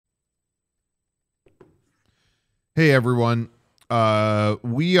Hey, everyone.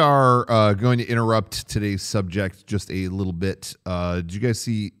 We are going to interrupt today's subject just a little bit. Did you guys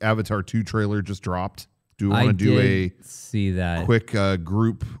see Avatar 2 trailer just dropped? Do we want to do a see that quick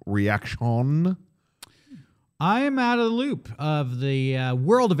group reaction? I am out of the loop of the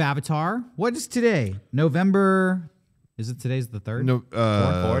world of Avatar. What is today? November... Is it today's the 3rd? No,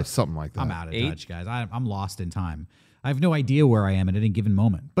 Fourth? something like that. I'm out of touch, guys. I'm lost in time. I have no idea where I am at any given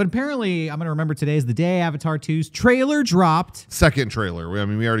moment. But apparently, I'm going to remember today is the day Avatar 2's trailer dropped. Second trailer. I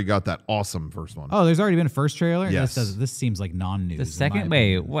mean, we already got that awesome first one. Oh, there's already been a first trailer? Yes. This seems like non-news. the second.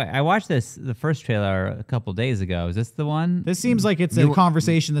 Wait, I watched the first trailer a couple days ago. Is this the one? This seems like it's a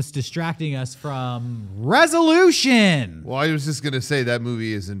conversation that's distracting us from resolution. Well, I was just going to say that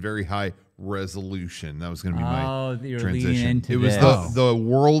movie is in very high resolution. That was going to be my you're transition. leaning into It was this. the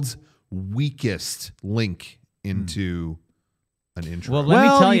world's weakest link into an intro. Well, let me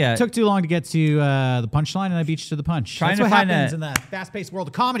tell you, it took too long to get to the punchline, and I beat you to the punch. Trying That's to what find happens in the fast-paced world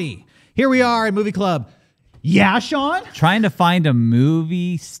of comedy. Here we are at Movie Club. Yeah, Sean? trying to find a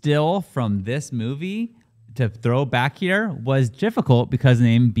movie still from this movie to throw back here was difficult because of the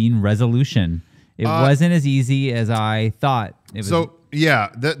name being Resolution. It wasn't as easy as I thought. It was, So,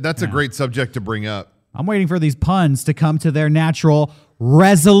 yeah, that's a great subject to bring up. I'm waiting for these puns to come to their natural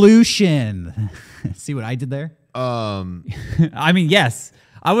resolution. See what I did there? I mean, yes.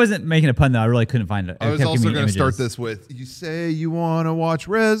 I wasn't making a pun though. I really couldn't find it. I was also going to start this with, you say you want to watch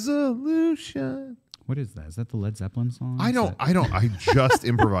Resolution. What is that? Is that the Led Zeppelin song? I just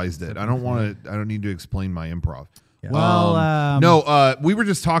improvised it. I don't need to explain my improv. Yeah. Well, no, we were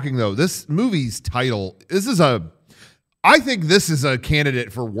just talking though. This movie's title, I think this is a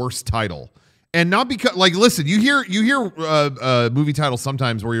candidate for worst title. And not because, like, listen, you hear movie titles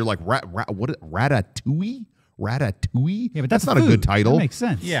sometimes where you're like, Ratatouille? Ratatouille? Yeah, but that's not a good title. That makes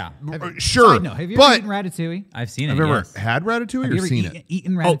sense. Yeah. Sure. Side note, have you ever eaten Ratatouille? I've seen it. Have you ever yes. had Ratatouille Have or you ever seen it?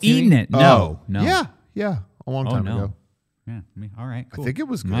 eaten Ratatouille? Oh, eaten it? No. No. Yeah, a long time ago. Yeah. All right. Cool. I think it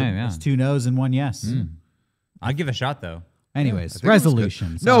was good. Yeah. It's 2 no's and 1 yes. I'll give it a shot though. Anyways, I think it was good.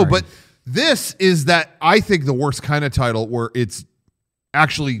 resolution. No, Sorry. but this is that I think the worst kind of title where it's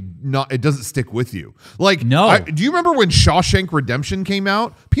actually not, it doesn't stick with you. Like, no. Do you remember when Shawshank Redemption came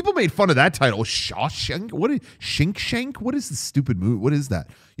out? People made fun of that title. Shawshank? What is Shank? What is the stupid movie? What is that?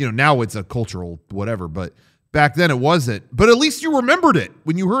 You know, now it's a cultural whatever, but back then it wasn't. But at least you remembered it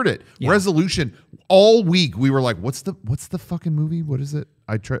when you heard it. Yeah. Resolution. All week we were like, what's the fucking movie? What is it?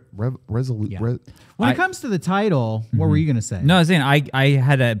 Resolute. Yeah. When it comes to the title, what were you going to say? No, I was saying I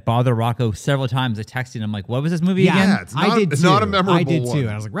had to bother Rocco several times. I texted him like, "What was this movie again?" Yeah, it's not a memorable I did one. too. And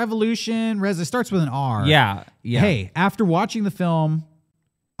I was like, Revolution. It starts with an R. Yeah. Hey, after watching the film,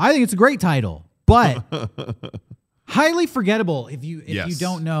 I think it's a great title, but highly forgettable if you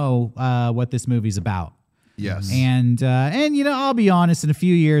don't know what this movie's about. Yes. And you know, I'll be honest, in a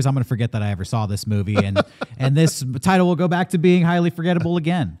few years I'm going to forget that I ever saw this movie, and this title will go back to being highly forgettable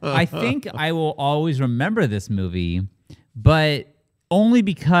again. I think I will always remember this movie, but only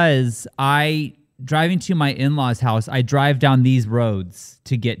because driving to my in-laws' house, I drive down these roads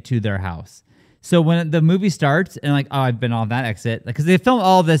to get to their house. So when the movie starts and like, oh, I've been on that exit, because they filmed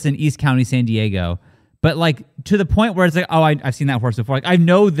all of this in East County, San Diego. But like to the point where it's like, oh, I've seen that horse before. Like I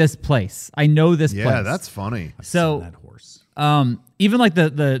know this place. I know this place. Yeah, that's funny. So that horse. even like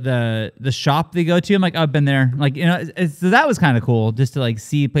the shop they go to, I'm like, oh, I've been there. Like, you know, so that was kind of cool just to like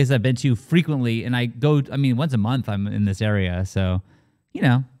see places I've been to frequently. And I go, I mean, once a month I'm in this area. So, you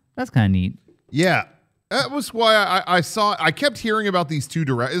know, that's kind of neat. Yeah. That was why I kept hearing about these two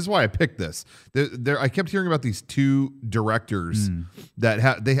directors. This is why I picked this. I kept hearing about these two directors that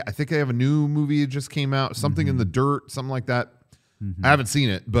I think they have a new movie that just came out, something in the dirt, something like that. I haven't seen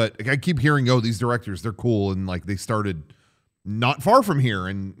it, but I keep hearing, oh, these directors, they're cool. And like they started not far from here.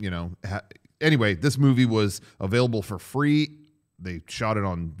 And, you know, anyway, this movie was available for free. They shot it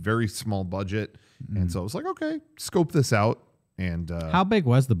on very small budget. And so I was like, okay, scope this out. And how big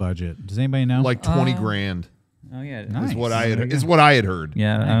was the budget? Does anybody know? Like 20 grand. Oh yeah, Nice. Is what I had heard.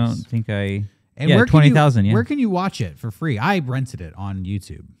 Yeah, Nice. I don't think I. And yeah, where can 20,000. Yeah. Where can you watch it for free? I rented it on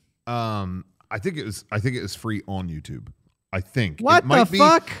YouTube. I think it was free on YouTube. I think. What it might the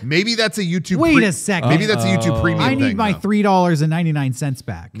fuck? Maybe that's a YouTube. Wait a second. Maybe that's a YouTube premium. I need thing, my though. $3.99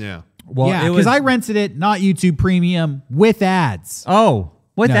 back. Yeah. Well, yeah, it because was. I rented it, not YouTube Premium, with ads. Oh,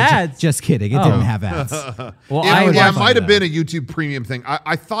 with No, ads. Just kidding. It didn't have ads. Well, It watched might have that. been a YouTube premium thing.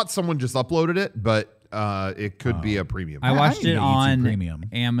 I thought someone just uploaded it, but it could be a premium. I watched need it a YouTube on Premium.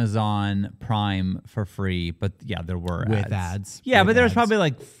 Amazon Prime for free, but yeah, there were With ads. Yeah, With but there was ads. probably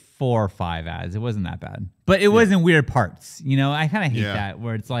like 4 or 5 ads. It wasn't that bad, but it was in weird parts. You know, I kind of hate Yeah. that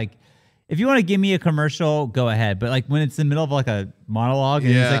where it's like if you want to give me a commercial, go ahead. But like when it's in the middle of like a monologue,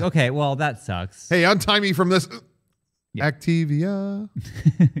 and it's like, okay, well that sucks. Hey, untie me from this. Activia.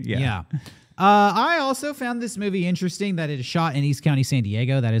 Yeah. I also found this movie interesting that it is shot in East County, San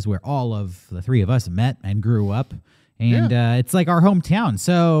Diego. That is where all of the three of us met and grew up. And it's like our hometown.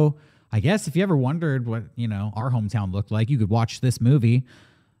 So I guess if you ever wondered what, our hometown looked like, you could watch this movie.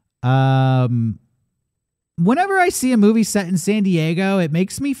 Whenever I see a movie set in San Diego, it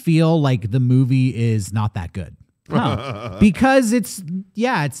makes me feel like the movie is not that good. Because it's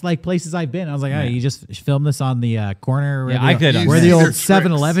like places I've been. I was like, oh, you just filmed this on the corner where, where the old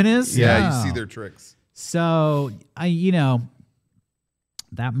 7-Eleven is? Yeah, you see their tricks. So,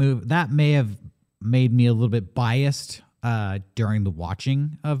 that may have made me a little bit biased during the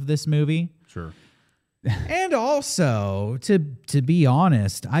watching of this movie. Sure. And also, to be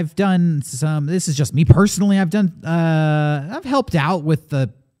honest, I've done this is just me personally, I've helped out with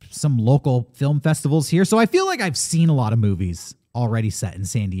some local film festivals here. So I feel like I've seen a lot of movies already set in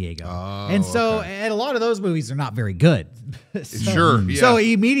San Diego. And a lot of those movies are not very good. Sure. Yeah. So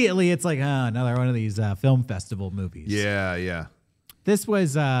immediately it's like, another one of these film festival movies. Yeah. This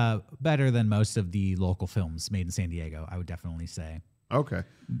was better than most of the local films made in San Diego, I would definitely say. Okay.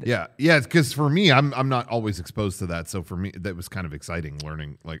 Yeah. Because for me, I'm not always exposed to that. So for me, that was kind of exciting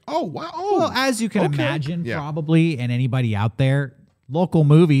learning. Like, oh wow. Well, as you can imagine, probably, and anybody out there, local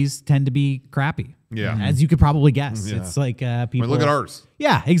movies tend to be crappy. Yeah. As you could probably guess. Yeah. It's like people. Look at ours.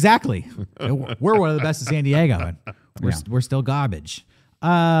 Yeah, exactly. We're one of the best in San Diego, and we're still garbage.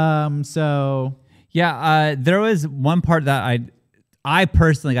 So. Yeah. There was one part that I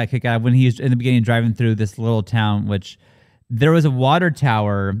personally got kicked out of when he was in the beginning driving through this little town, which there was a water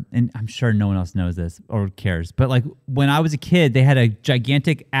tower, and I'm sure no one else knows this or cares, but like when I was a kid, they had a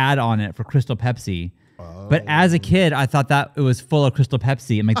gigantic ad on it for Crystal Pepsi. But as a kid, I thought that it was full of Crystal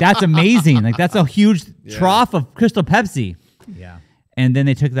Pepsi. I'm like, that's amazing. Like that's a huge trough of Crystal Pepsi. Yeah. And then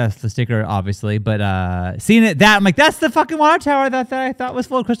they took the sticker, obviously. But seeing I'm like, that's the fucking water tower that I thought was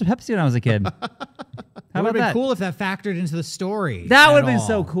full of Crystal Pepsi when I was a kid. How about that? It would have been cool if that factored into the story. That would have been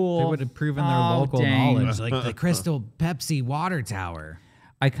so cool. They would have proven their local knowledge, like the Crystal Pepsi water tower.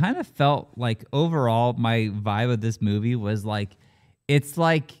 I kind of felt like overall my vibe of this movie was like, it's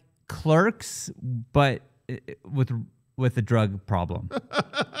like Clerks, but with a drug problem.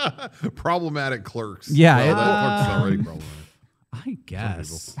 Problematic Clerks. Yeah. Clerks is already problematic.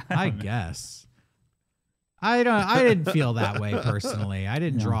 I guess. I didn't feel that way personally. I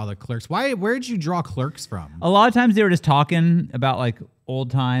didn't draw the Clerks. Where did you draw Clerks from? A lot of times they were just talking about like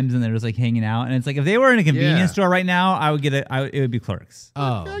old times and they're just like hanging out. And it's like if they were in a convenience store right now, I would get it. It would be Clerks.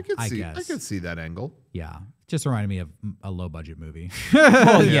 Oh, I could see that angle. Yeah. Just reminded me of a low budget movie.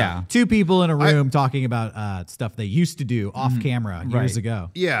 Well, yeah. Two people in a room talking about stuff they used to do off camera years ago.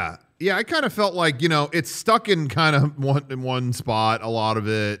 Yeah. Yeah, I kind of felt like, it's stuck in kind of one spot, a lot of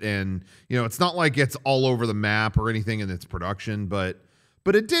it. And, it's not like it's all over the map or anything in its production, but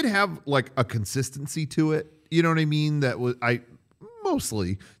it did have like a consistency to it. You know what I mean? That was, I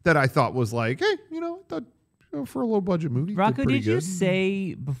thought was like, hey, I thought for a low budget movie. Rocco, did you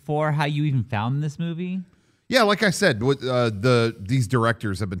say before how you even found this movie? Yeah, like I said, these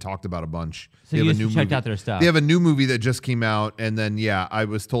directors have been talked about a bunch. So you just checked out their stuff. They have a new movie that just came out, and then I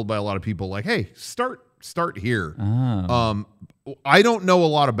was told by a lot of people like, "Hey, start here." Oh. I don't know a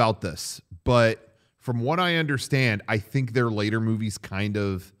lot about this, but from what I understand, I think their later movies kind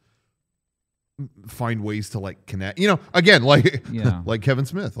of find ways to like connect. Again, like like Kevin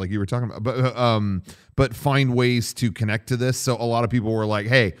Smith, like you were talking about, but find ways to connect to this. So a lot of people were like,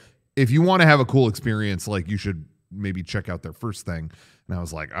 "Hey, if you want to have a cool experience, like you should maybe check out their first thing." And I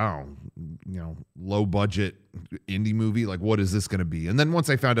was like, oh, low budget indie movie. Like, what is this going to be? And then once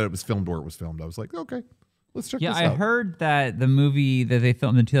I found out it was filmed where it was filmed, I was like, okay, let's check this out. Yeah, I heard that the movie that they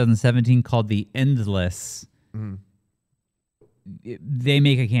filmed in 2017 called The Endless, they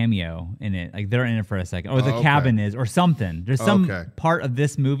make a cameo in it. Like they're in it for a second. Or the cabin is, or something. There's some part of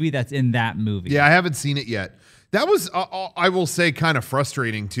this movie that's in that movie. Yeah, I haven't seen it yet. That was, I will say, kind of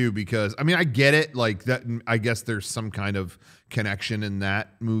frustrating too, because I get it. Like that, I guess there's some kind of connection in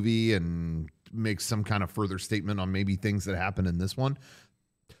that movie and makes some kind of further statement on maybe things that happen in this one.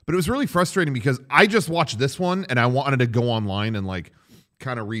 But it was really frustrating because I just watched this one and I wanted to go online and like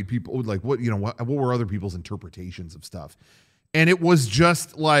kind of read people like what were other people's interpretations of stuff. And it was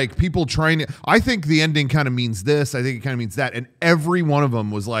just like people trying to, I think the ending kind of means this. I think it kind of means that. And every one of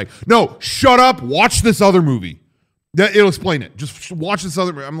them was like, no, shut up. Watch this other movie. It'll explain it. Just watch this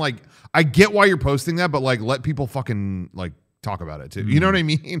other movie. I'm like, I get why you're posting that, but like, let people fucking like talk about it too. You know what I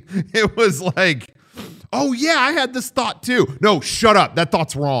mean? It was like, Oh yeah, I had this thought too. No, shut up. That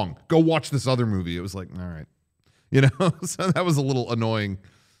thought's wrong. Go watch this other movie. It was like, all right, so that was a little annoying.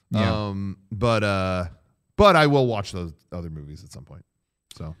 Yeah. But I will watch those other movies at some point.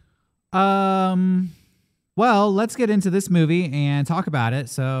 So, well, let's get into this movie and talk about it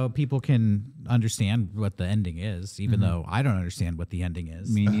so people can understand what the ending is, even though I don't understand what the ending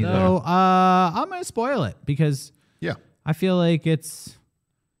is. Me neither. So, I'm going to spoil it because yeah. I feel like it's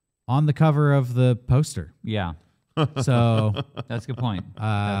on the cover of the poster. Yeah. So That's a good point.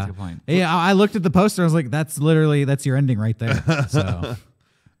 That's a good point. yeah, I looked at the poster. I was like, that's your ending right there. So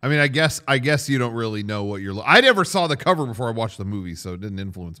I mean, I guess you don't really know what you're. I never saw the cover before I watched the movie, so it didn't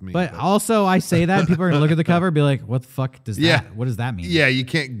influence me. but also I say that people are going to look at the cover and be like, what the fuck does that, what does that mean? Yeah, you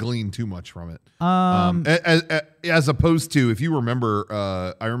can't glean too much from it. As opposed to, if you remember,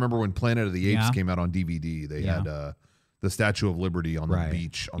 I remember when Planet of the Apes came out on DVD, they had the Statue of Liberty on the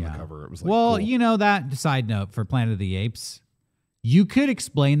beach on the cover. It was like, well, cool. that side note for Planet of the Apes, you could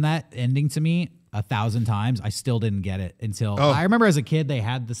explain that ending to me 1,000 times. I still didn't get it until I remember as a kid, they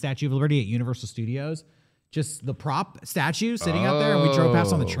had the Statue of Liberty at Universal Studios, just the prop statue sitting out there. And we drove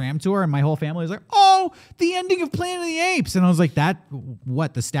past on the tram tour and my whole family was like, oh, the ending of Planet of the Apes. And I was like,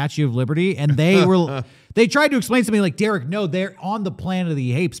 the Statue of Liberty? And they tried to explain to me like, Derek, no, they're on the Planet of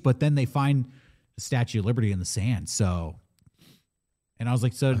the Apes, but then they find the Statue of Liberty in the sand. So, and I was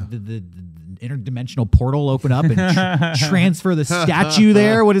like, so did the interdimensional portal open up and transfer the statue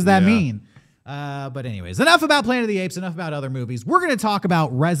there? What does that mean? But anyways, enough about Planet of the Apes, enough about other movies. We're going to talk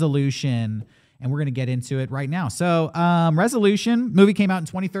about Resolution, and we're going to get into it right now. So, Resolution, movie came out in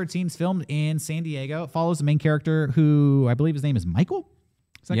 2013. It's filmed in San Diego. It follows the main character who I believe his name is Michael.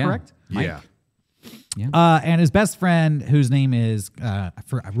 Is that correct? Mike. Yeah. And his best friend, whose name is,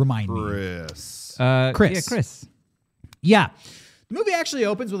 remind me. Chris. Chris. Yeah, Chris. Yeah. The movie actually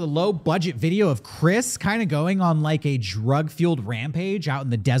opens with a low-budget video of Chris kind of going on like a drug-fueled rampage out in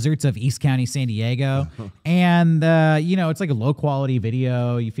the deserts of East County, San Diego. And, it's like a low-quality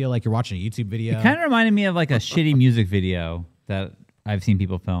video. You feel like you're watching a YouTube video. It kind of reminded me of like a shitty music video that I've seen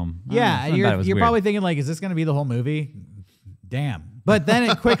people film. Yeah, you're probably thinking like, is this going to be the whole movie? Damn. But then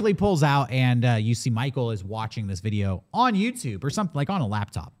it quickly pulls out and you see Michael is watching this video on YouTube or something, like on a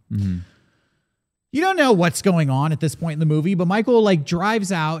laptop. Mm-hmm. You don't know what's going on at this point in the movie, but Michael like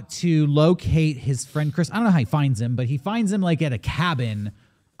drives out to locate his friend Chris. I don't know how he finds him, but he finds him like at a cabin,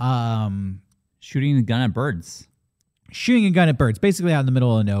 shooting a gun at birds. Basically out in the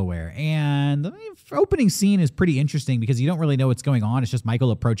middle of nowhere. And the opening scene is pretty interesting because you don't really know what's going on. It's just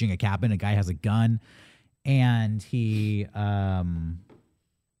Michael approaching a cabin. A guy has a gun, and he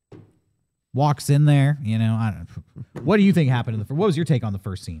walks in there. What do you think happened in what was your take on the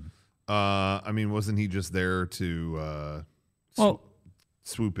first scene? I mean, wasn't he just there to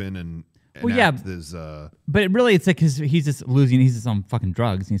swoop in and act his, But really, it's like he's just losing. He's just on fucking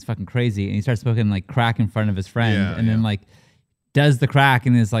drugs. And he's fucking crazy, and he starts smoking like crack in front of his friend, and then like does the crack,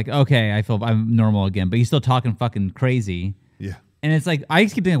 and is like, okay, I'm normal again, but he's still talking fucking crazy. Yeah. And it's like I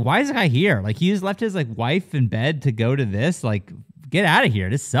just keep thinking, why is the guy here? Like he just left his like wife in bed to go to this. Like, get out of here.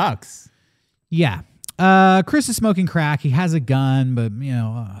 This sucks. Yeah. Chris is smoking crack. He has a gun, but,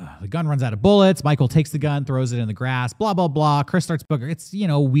 the gun runs out of bullets. Michael takes the gun, throws it in the grass, blah, blah, blah. Chris starts booking. It's,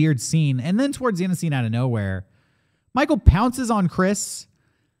 a weird scene. And then towards the end of the scene, out of nowhere, Michael pounces on Chris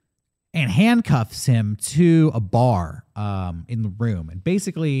and handcuffs him to a bar in the room. And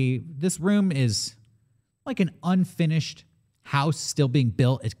basically, this room is like an unfinished house still being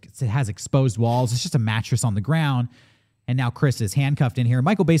built. It has exposed walls. It's just a mattress on the ground. And now Chris is handcuffed in here.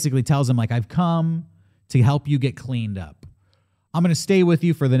 Michael basically tells him, like, I've come to help you get cleaned up. I'm going to stay with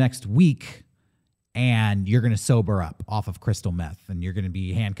you for the next week, and you're going to sober up off of crystal meth, and you're going to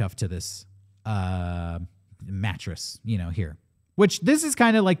be handcuffed to this mattress, here. Which this is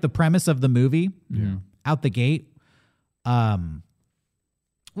kind of like the premise of the movie out the gate.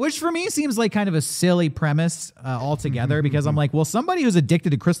 Which for me seems like kind of a silly premise altogether because I'm like, well, somebody who's addicted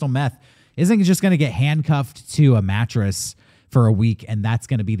to crystal meth isn't just going to get handcuffed to a mattress for a week and that's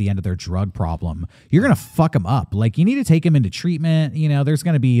going to be the end of their drug problem. You're going to fuck them up. Like, you need to take them into treatment. There's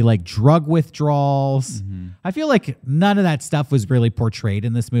going to be like drug withdrawals. I feel like none of that stuff was really portrayed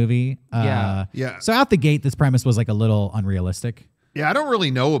in this movie. Yeah. So out the gate, this premise was like a little unrealistic. Yeah, I don't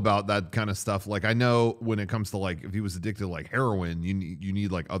really know about that kind of stuff. Like, I know when it comes to like, if he was addicted to like heroin, you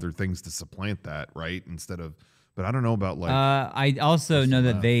need like other things to supplant that, right? But I don't know about like. I also know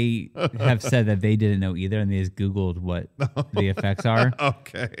that they have said that they didn't know either, and they just Googled what the effects are.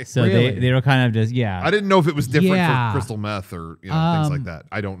 Okay. So really? they were kind of just I didn't know if it was different Yeah. for crystal meth or things like that.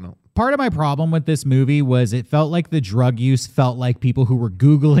 I don't know. part of my problem with this movie was it felt like the drug use felt like people who were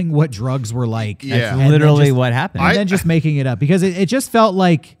Googling what drugs were like. Yeah. That's And literally then just- what happened. And then just making it up because it just felt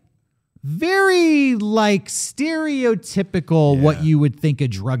like very like stereotypical what you would think a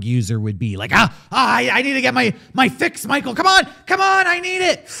drug user would be. Like, I need to get my fix, Michael. Come on, I need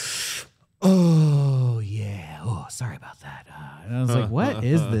it. Oh, yeah. Oh, sorry about that. And I was like, what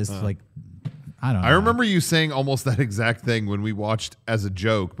is this? Like, I don't know. I remember you saying almost that exact thing when we watched as a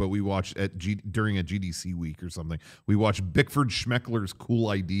joke, but we watched during a GDC week or something. We watched Bickford Schmeckler's Cool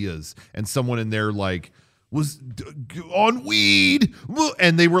Ideas, and someone in there like was on weed,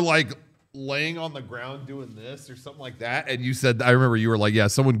 and they were like laying on the ground doing this or something like that. And you said, I remember you were like, yeah,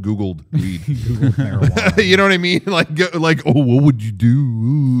 someone Googled weed. Googled marijuana. You know what I mean? Like, oh, what would you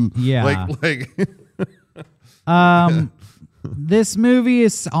do? Yeah. Like. This movie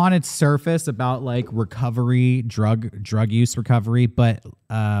is on its surface about like recovery, drug use recovery, but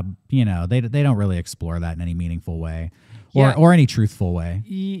you know, they don't really explore that in any meaningful way or any truthful way.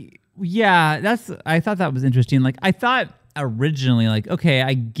 Yeah, I thought that was interesting. Like, I thought originally, like, okay,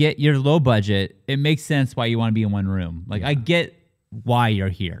 I get you're low budget. It makes sense why you want to be in one room. Like, I get why you're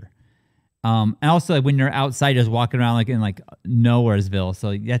here. And also, like, when you're outside just walking around like in like Nowheresville, so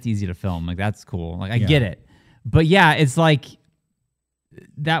like, that's easy to film. Like, that's cool. Like, I get it. But yeah, it's like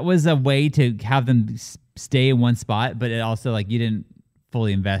that was a way to have them stay in one spot, but it also like you didn't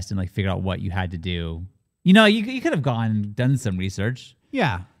fully invest and like figure out what you had to do. You know, you could have gone and done some research.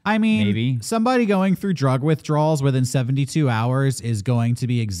 Yeah. I mean, Maybe. somebody going through drug withdrawals within 72 hours is going to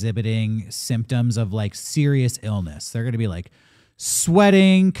be exhibiting symptoms of like serious illness. They're going to be like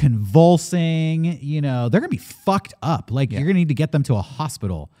sweating, convulsing, you know, they're going to be fucked up. Like you're going to need to get them to a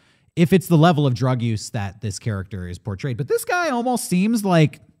hospital if it's the level of drug use that this character is portrayed. But this guy almost seems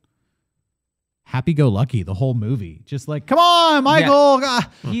like happy-go-lucky the whole movie. Just like, come on, Michael.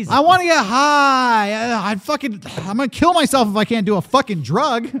 I want to get high. I'm going to kill myself if I can't do a fucking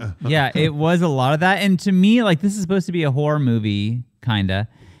drug. Yeah, it was a lot of that. And to me, like, this is supposed to be a horror movie, kind of.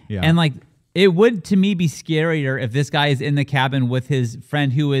 Yeah. And, like, it would, to me, be scarier if this guy is in the cabin with his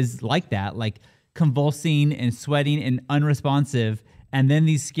friend who is like that, like convulsing and sweating and unresponsive. And then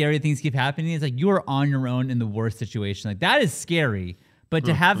these scary things keep happening. It's like you are on your own in the worst situation. Like, that is scary. But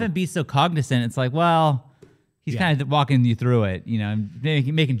to have him be so cognizant, it's like, well, he's kind of walking you through it, you know, and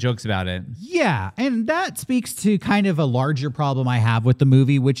making jokes about it. Yeah, and that speaks to kind of a larger problem I have with the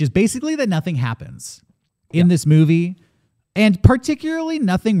movie, which is basically that nothing happens in this movie. And particularly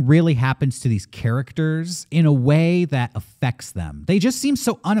nothing really happens to these characters in a way that affects them. They just seem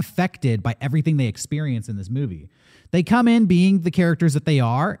so unaffected by everything they experience in this movie. They come in being the characters that they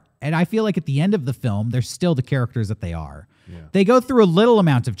are, and I feel like at the end of the film, they're still the characters that they are. Yeah. They go through a little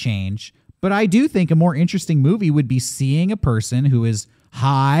amount of change, but I do think a more interesting movie would be seeing a person who is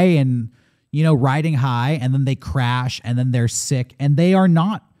high and, you know, riding high, and then they crash, and then they're sick, and they are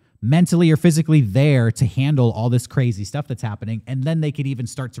not mentally or physically there to handle all this crazy stuff that's happening. And then they could even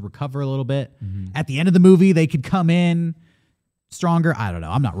start to recover a little bit. Mm-hmm. At the end of the movie, they could come in stronger. I don't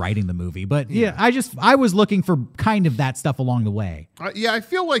know. I'm not writing the movie, but yeah, I was looking for kind of that stuff along the way. Yeah, I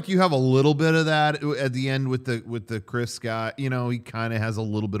feel like you have a little bit of that at the end with the Chris guy. You know, he kind of has a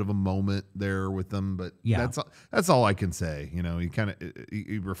little bit of a moment there with them, but that's all I can say. You know, he kind of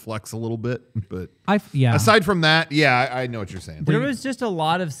he reflects a little bit, but aside from that, I know what you're saying. There was just a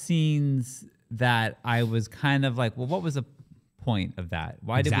lot of scenes that I was kind of like, well, what was the point of that?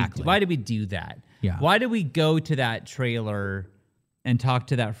 Why did we do that? Yeah. Why did we go to that trailer and talk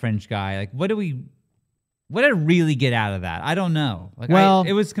to that French guy? Like, what did I really get out of that? I don't know. Like,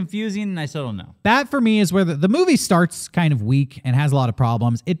 it was confusing, and I still don't know. That for me is where the movie starts kind of weak and has a lot of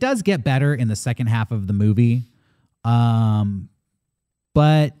problems. It does get better in the second half of the movie.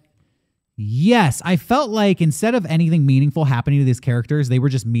 But yes, I felt like instead of anything meaningful happening to these characters, they were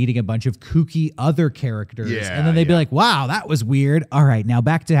just meeting a bunch of kooky other characters. Yeah, and then they'd be like, wow, that was weird. All right, now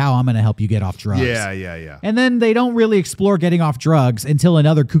back to how I'm going to help you get off drugs. Yeah. And then they don't really explore getting off drugs until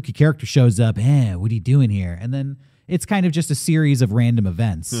another kooky character shows up. What are you doing here? And then it's kind of just a series of random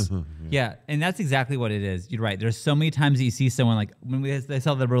events. Yeah, and that's exactly what it is. You're right. There's so many times that you see someone like when they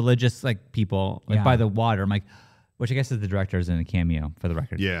saw the religious like people like by the water. I'm like, which I guess is the director's in a cameo for the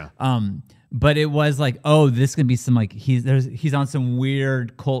record. Yeah. But it was like, oh, this can be some like he's on some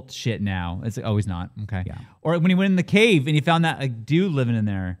weird cult shit now. It's like, oh, he's not. Okay. Yeah. Or when he went in the cave and he found that like dude living in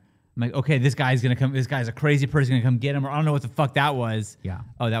there. I'm like, okay, this guy's gonna come. This guy's a crazy person gonna come get him. Or I don't know what the fuck that was. Yeah.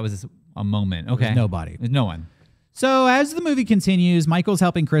 Oh, that was a moment. Okay. There's nobody. There's no one. So as the movie continues, Michael's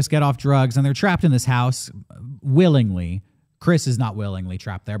helping Chris get off drugs, and they're trapped in this house willingly. Chris is not willingly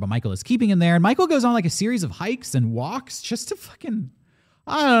trapped there, but Michael is keeping him there. And Michael goes on like a series of hikes and walks just to fucking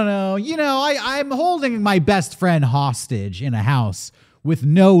I don't know. I'm holding my best friend hostage in a house with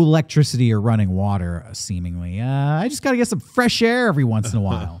no electricity or running water, seemingly. I just got to get some fresh air every once in a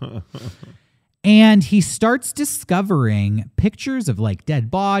while. And he starts discovering pictures of like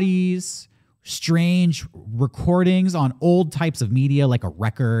dead bodies, strange recordings on old types of media, like a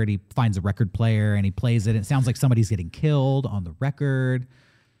record. He finds a record player and he plays it. It sounds like somebody's getting killed on the record.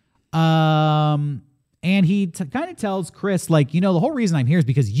 And he kind of tells Chris, like, the whole reason I'm here is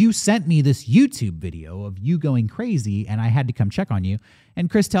because you sent me this YouTube video of you going crazy and I had to come check on you. And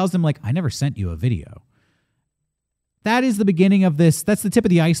Chris tells him, like, I never sent you a video. That is the beginning of this. That's the tip of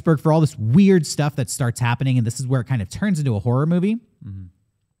the iceberg for all this weird stuff that starts happening. And this is where it kind of turns into a horror movie.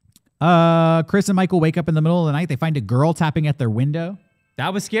 Mm-hmm. Chris and Michael wake up in the middle of the night. They find a girl tapping at their window.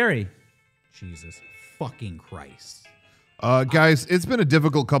 That was scary. Jesus fucking Christ. Guys, it's been a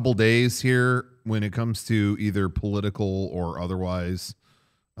difficult couple days here when it comes to either political or otherwise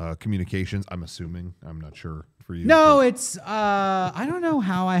communications. I'm assuming. I'm not sure for you. No, it's, I don't know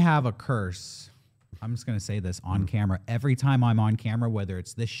how I have a curse. I'm just going to say this on camera. Every time I'm on camera, whether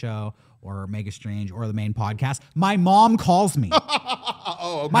it's this show or Mega Strange or the main podcast, my mom calls me.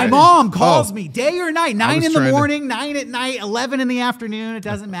 Oh, okay. My mom calls me day or night, 9 in the trying morning, 9 at night, 11 in the afternoon. It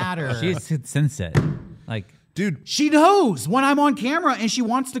doesn't matter. She's sensei. Like, Dude, she knows when I'm on camera and she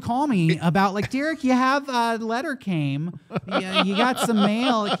wants to call me about, like, Derek, you have a letter came. You got some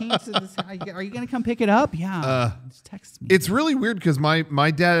mail. It came to this. Are you going to come pick it up? Yeah. Just text me. it's really weird because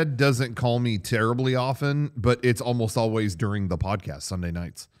my dad doesn't call me terribly often, but it's almost always during the podcast Sunday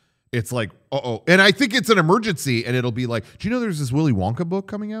nights. It's like, uh-oh. And I think it's an emergency, and it'll be like, do you know there's this Willy Wonka book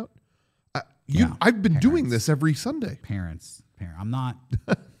coming out? I've been doing this every Sunday. Parents. I'm not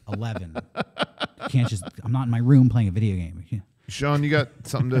 11. Can't just. I'm not in my room playing a video game. Sean, you got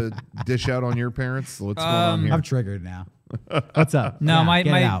something to dish out on your parents? What's going on here? I'm triggered now. What's up? no, Yeah,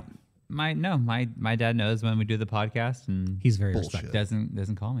 get it out. my dad knows when we do the podcast, and he's very Bullshit. respectful.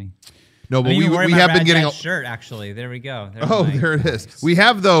 doesn't call me. No, but I'm even we wearing have my been getting Rad Dad shirt. Actually, there we go. there it is. We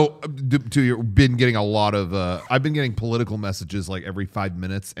have though been getting a lot of. I've been getting political messages like every 5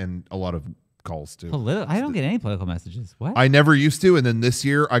 minutes and a lot of calls too. I don't get any political messages. What? I never used to, and then this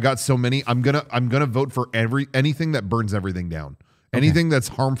year I got so many. I'm gonna vote for anything that burns everything down. Anything that's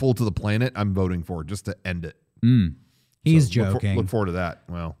harmful to the planet, I'm voting for just to end it. He's So joking. Look forward to that.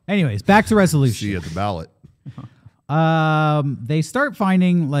 Well, Anyways, back to resolution. see you at the ballot. They start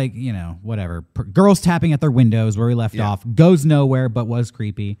finding, like, whatever. Girls tapping at their windows where we left off. Goes nowhere, but was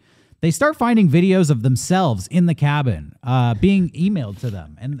creepy. They start finding videos of themselves in the cabin being emailed to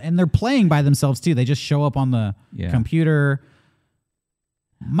them. And they're playing by themselves, too. They just show up on the computer.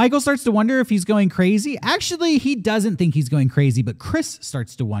 Michael starts to wonder if he's going crazy. Actually, he doesn't think he's going crazy, but Chris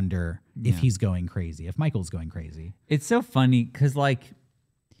starts to wonder if he's going crazy, if Michael's going crazy. It's so funny because, like,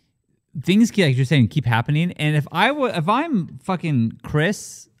 things, like you're saying, keep happening. And if I'm fucking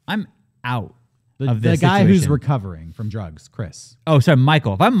Chris, I'm out of this The guy who's situation. recovering from drugs, Chris. Oh, sorry,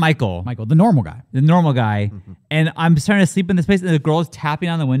 Michael. If I'm Michael, The normal guy. the normal guy, and I'm starting to sleep in this place, and the girl's tapping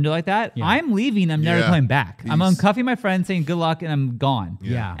on the window like that, I'm leaving. I'm never Yeah. coming back. I'm He's- uncuffing my friend, saying good luck, and I'm gone.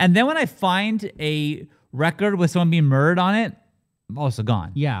 Yeah. And then when I find a record with someone being murdered on it, I'm also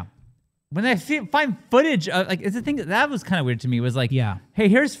gone. Yeah. When I find footage of, like, it's the thing that was kind of weird to me, was like, Yeah. hey,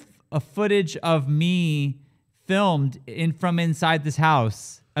 here's a footage of me filmed from inside this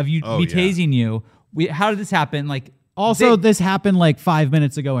house of me tasing you. How did this happen? Like, Also, this happened like 5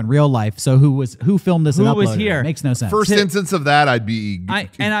 minutes ago in real life. So who filmed this and Who was uploaded it? here? Makes no sense. First instance of that, I'd be I'm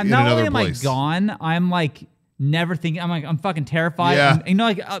in not another only am I place. gone, I'm like never thinking. I'm fucking terrified. Yeah.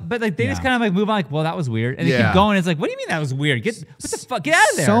 And, but like they just kind of like move on. Like, well, that was weird, and they Yeah. keep going. It's like, what do you mean that was weird? What the fuck? Get out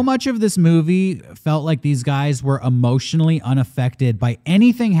of there. So much of this movie felt like these guys were emotionally unaffected by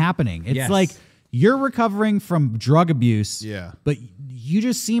anything happening. It's Yes. like you're recovering from drug abuse, but you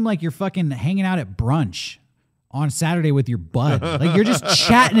just seem like you're fucking hanging out at brunch on Saturday with your bud. Like you're just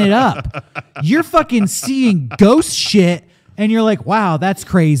chatting it up. You're fucking seeing ghost shit and you're like, wow, that's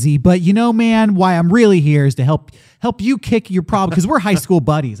crazy. But man, why I'm really here is to help you kick your problem because we're high school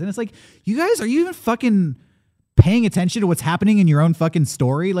buddies. And it's like, you guys, are you even fucking paying attention to what's happening in your own fucking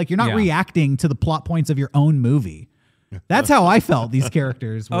story? Like you're not reacting to the plot points of your own movie. That's how I felt these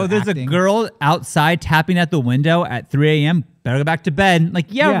characters were there's acting. a girl outside tapping at the window at 3 a.m. Better go back to bed. Like,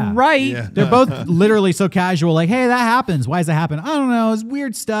 right. Yeah. They're both literally so casual, like, hey, that happens. Why does that happen? I don't know. It's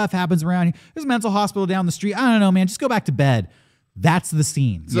weird stuff happens around here. There's a mental hospital down the street. I don't know, man. Just go back to bed. That's the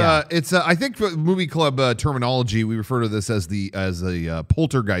scene. It's I think for movie club terminology, we refer to this as a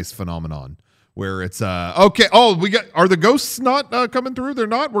poltergeist phenomenon, where it's okay. Oh, are the ghosts not coming through? They're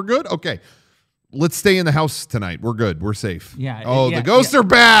not. We're good. Okay. let's stay in the house tonight. We're good. We're safe. Yeah. Oh, yeah, the ghosts are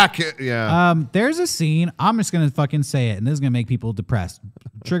back. Yeah. There's a scene. I'm just gonna fucking say it, and this is gonna make people depressed.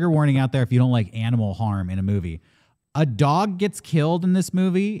 Trigger warning out there if you don't like animal harm in a movie. A dog gets killed in this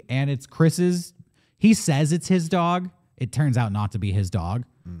movie, and it's Chris's. He says it's his dog. It turns out not to be his dog.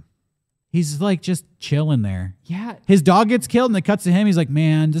 He's like just chilling there. Yeah. His dog gets killed, and it cuts to him. He's like,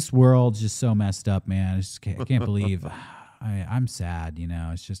 "Man, this world's just so messed up, man. I can't believe. I'm sad. You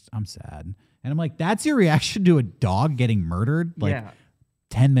know, I'm sad." And I'm like, "That's your reaction to a dog getting murdered? Like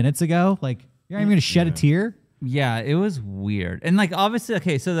 10 minutes ago? Like you're not even gonna shed a tear?" Yeah, it was weird. And like obviously,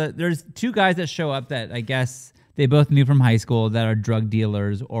 okay, so there's two guys that show up that I guess they both knew from high school that are drug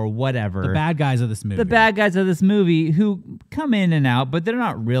dealers or whatever. The bad guys of this movie. The bad guys of this movie who come in and out, but they're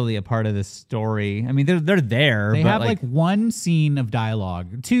not really a part of this story. I mean, they're there. They but have like one scene of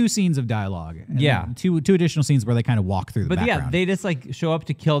dialogue, two scenes of dialogue. And then two additional scenes where they kind of walk through the background. Yeah, they just like show up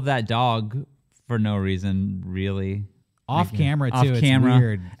to kill that dog for no reason, really. Off camera, too. Off camera. It's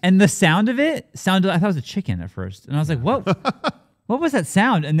weird. And the sound of it sounded, I thought it was a chicken at first. And I was like, what? What was that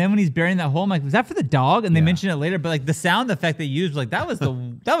sound? And then when he's burying that hole, I'm like, was that for the dog? And they mentioned it later, but like the sound effect they used, like that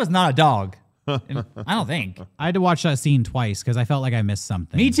was not a dog. I don't think. I had to watch that scene twice because I felt like I missed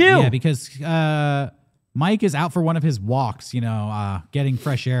something. Me too. Yeah, because Mike is out for one of his walks, getting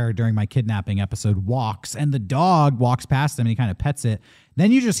fresh air during my kidnapping episode, walks, and the dog walks past him and he kind of pets it.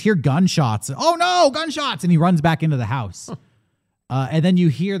 Then you just hear gunshots. Oh no, gunshots! And he runs back into the house. And then you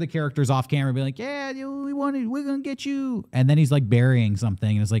hear the characters off camera be like, "Yeah, we're gonna get you." And then he's like burying something,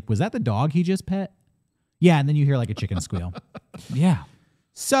 and it's like, was that the dog he just pet? Yeah, and then you hear like a chicken squeal. Yeah.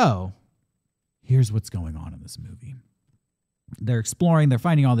 So here's what's going on in this movie. They're exploring, they're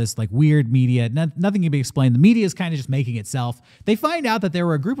finding all this like weird media. Nothing can be explained. The media is kind of just making itself. They find out that there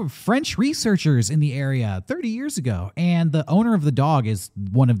were a group of French researchers in the area 30 years ago, and the owner of the dog is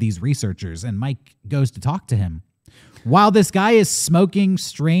one of these researchers, and Mike goes to talk to him. While this guy is smoking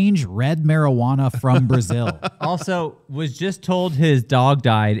strange red marijuana from Brazil. Also, was just told his dog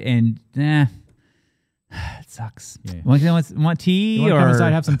died, and it sucks. Yeah. Want tea? You want to come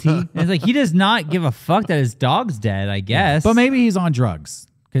inside, have some tea? And it's like he does not give a fuck that his dog's dead, I guess. But maybe he's on drugs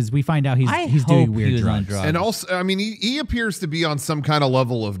because we find out he's doing weird drugs. And also, I mean, he appears to be on some kind of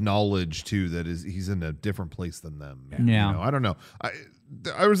level of knowledge too. That is, he's in a different place than them. Yeah. I don't know.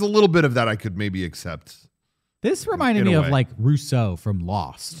 I was a little bit of that I could maybe accept. This reminded me of like Rousseau from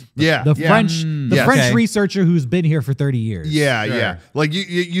Lost. The French researcher who's been here for 30 years. Yeah, yeah. Like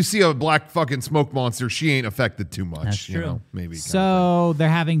you see a black fucking smoke monster, she ain't affected too much. That's true. Maybe. So they're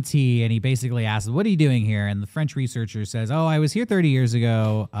having tea, and he basically asks, "What are you doing here?" And the French researcher says, "Oh, I was here 30 years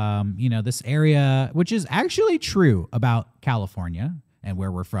ago. This area, which is actually true about California and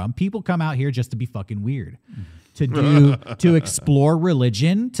where we're from. People come out here just to be fucking weird." To explore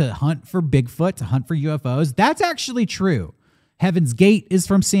religion, to hunt for Bigfoot, to hunt for UFOs. That's actually true. Heaven's Gate is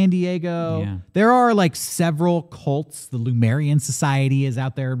from San Diego. Yeah. There are like several cults. The Lumerian Society is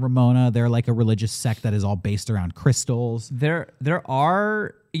out there in Ramona. They're like a religious sect that is all based around crystals. There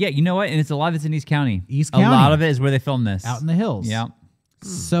are, you know what? And it's a lot of it's in East County. East County. A lot of it is where they filmed this. Out in the hills. Yeah.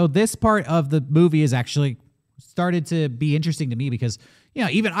 So this part of the movie is actually started to be interesting to me because,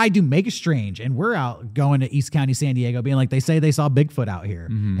 even I do Mega Strange, and we're out going to East County, San Diego, being like, they say they saw Bigfoot out here,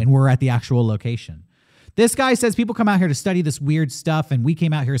 and we're at the actual location. This guy says people come out here to study this weird stuff, and we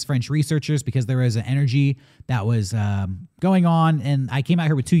came out here as French researchers because there was an energy that was going on, and I came out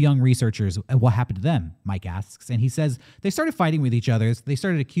here with two young researchers. What happened to them? Mike asks, and he says they started fighting with each other. They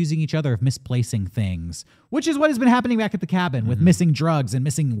started accusing each other of misplacing things, which is what has been happening back at the cabin with missing drugs and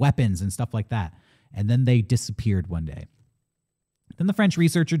missing weapons and stuff like that. And then they disappeared one day. Then the French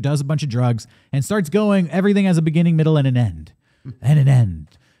researcher does a bunch of drugs and starts going, everything has a beginning, middle, and an end. And an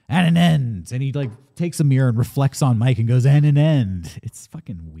end. And an end. And he like takes a mirror and reflects on Mike and goes, and an end. It's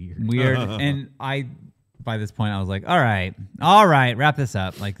fucking weird. Weird. And by this point, I was like, all right, wrap this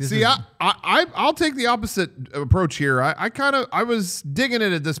up. Like, I'll take the opposite approach here. I was digging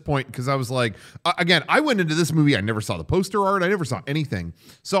it at this point because I was like, again, I went into this movie, I never saw the poster art, I never saw anything.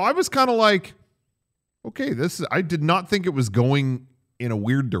 So I was kind of like, okay, I did not think it was going in a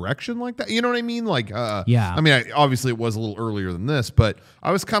weird direction like that. You know what I mean? Like, yeah. I mean, obviously it was a little earlier than this, but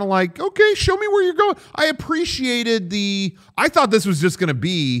I was kind of like, okay, show me where you're going. I appreciated I thought this was just going to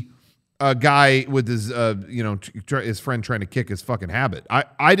be a guy with his, his friend trying to kick his fucking habit.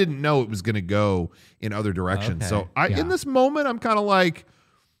 I didn't know it was going to go in other directions. Okay. So in this moment, I'm kind of like,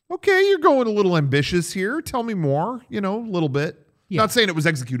 okay, you're going a little ambitious here. Tell me more, a little bit. Yeah. Not saying it was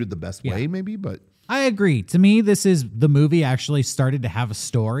executed the best way, maybe, but. I agree. To me, the movie actually started to have a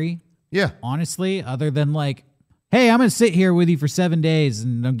story. Yeah. Honestly, other than like, hey, I'm going to sit here with you for 7 days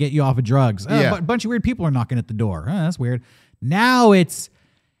and I'll get you off of drugs. A bunch of weird people are knocking at the door. That's weird. Now it's,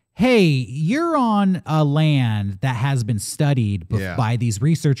 hey, you're on a land that has been studied by these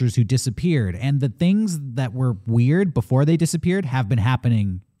researchers who disappeared. And the things that were weird before they disappeared have been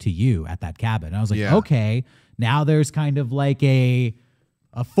happening to you at that cabin. And I was like, okay, now there's kind of like a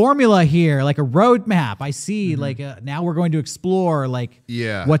formula here, like a roadmap. I see, like now we're going to explore like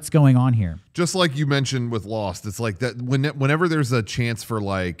what's going on here. Just like you mentioned with Lost, it's like that whenever there's a chance for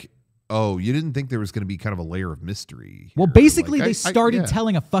like, oh, you didn't think there was going to be kind of a layer of mystery here. Well, basically, they started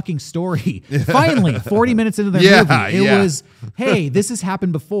telling a fucking story. Finally, 40 minutes into their movie, it was, hey, this has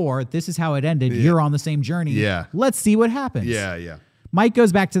happened before. This is how it ended. You're on the same journey. Yeah. Let's see what happens. Yeah. Mike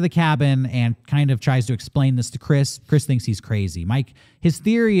goes back to the cabin and kind of tries to explain this to Chris. Chris thinks he's crazy. Mike, his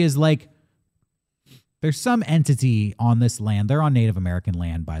theory is like, there's some entity on this land. They're on Native American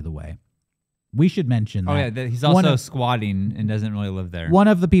land, by the way. We should mention that. Oh, yeah, he's also squatting and doesn't really live there. One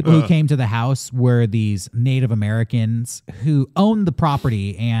of the people who came to the house were these Native Americans who owned the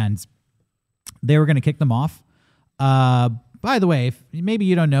property, and they were going to kick them off. By the way, maybe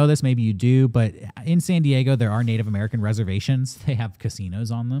you don't know this, maybe you do, but in San Diego, there are Native American reservations. They have casinos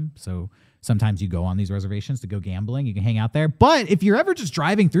on them, so sometimes you go on these reservations to go gambling. You can hang out there. But if you're ever just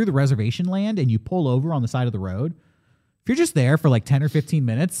driving through the reservation land and you pull over on the side of the road, if you're just there for like 10 or 15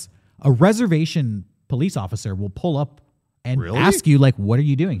 minutes, a reservation police officer will pull up and ask you, like, what are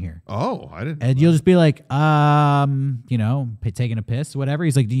you doing here? Oh, I didn't know And you'll just be like, taking a piss, whatever.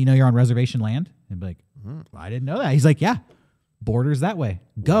 He's like, do you know you're on reservation land? And be like, I didn't know that. He's like, yeah, borders that way.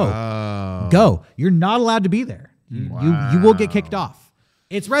 Go. You're not allowed to be there. You will get kicked off.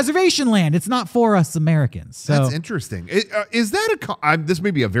 It's reservation land. It's not for us Americans. So, that's interesting. Is that this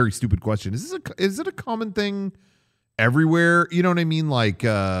may be a very stupid question. Is it a common thing everywhere? You know what I mean? Like,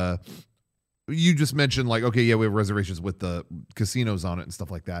 you just mentioned like, okay, yeah, we have reservations with the casinos on it and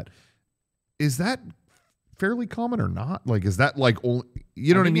stuff like that. Is that fairly common or not? Like, is that like only,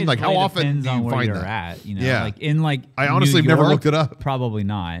 you know what I mean? Like, how often do you find that? At, you know, like in like I honestly have never looked it up. Probably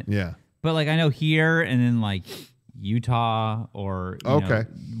not. Yeah. But like I know here and then like Utah or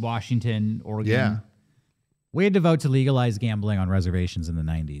Washington, Oregon. Yeah. We had to vote to legalize gambling on reservations in the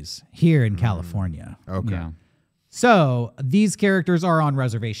 90s here in California. Okay. Yeah. So these characters are on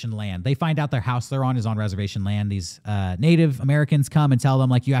reservation land. They find out their house they're on is on reservation land. These Native Americans come and tell them,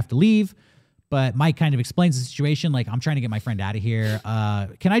 like, you have to leave. But Mike kind of explains the situation, like, I'm trying to get my friend out of here.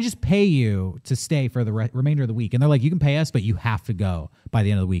 Can I just pay you to stay for the remainder of the week? And they're like, you can pay us, but you have to go by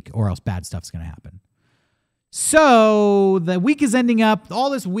the end of the week or else bad stuff's going to happen. So the week is ending up. All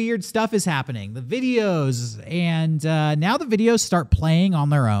this weird stuff is happening. The videos, and now the videos start playing on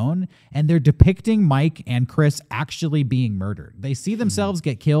their own, and they're depicting Mike and Chris actually being murdered. They see themselves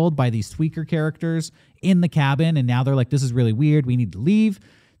get killed by these tweaker characters in the cabin, and now they're like, this is really weird. We need to leave.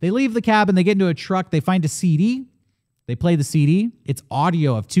 They leave the cabin. They get into a truck. They find a CD. They play the CD. It's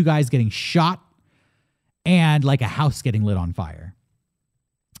audio of two guys getting shot and like a house getting lit on fire.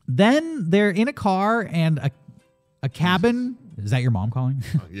 Then they're in a car and a cabin. Is that your mom calling?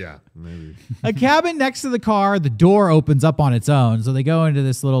 Yeah, maybe. A cabin next to the car. The door opens up on its own. So they go into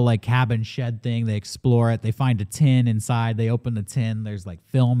this little like cabin shed thing. They explore it. They find a tin inside. They open the tin. There's like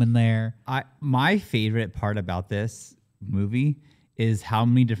film in there. My favorite part about this movie is how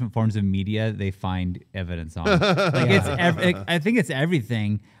many different forms of media they find evidence on. Like I think it's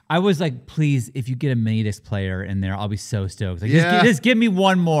everything. I was like, please, if you get a mini disc player in there, I'll be so stoked. Like, just give me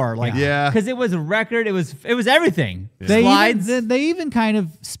one more. Like, because it was a record. It was everything. Yeah. Slides. They even kind of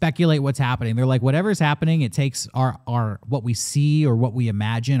speculate what's happening. They're like, whatever's happening, it takes our what we see or what we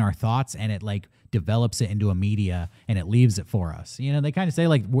imagine, our thoughts, and it like develops it into a media and it leaves it for us. You know, they kind of say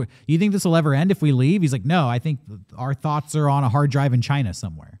like, you think this will ever end if we leave? He's like, no, I think our thoughts are on a hard drive in China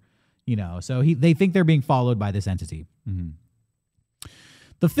somewhere. You know, so they think they're being followed by this entity. Mm-hmm.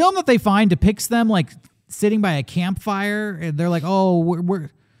 The film that they find depicts them like sitting by a campfire. And they're like, oh, we're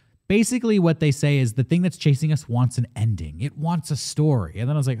basically what they say is the thing that's chasing us wants an ending. It wants a story. And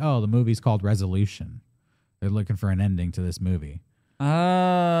then I was like, oh, the movie's called Resolution. They're looking for an ending to this movie.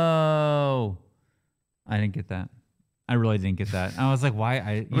 Oh, I didn't get that. I really didn't get that. I was like,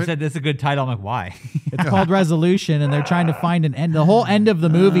 why? You said this is a good title. I'm like, why? It's called Resolution, and they're trying to find an end. The whole end of the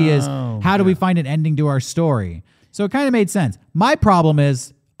movie is how do we find an ending to our story? So it kind of made sense. My problem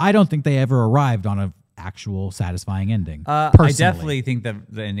is I don't think they ever arrived on an actual satisfying ending. I definitely think that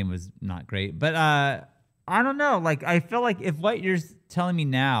the ending was not great. But I don't know. Like, I feel like if what you're telling me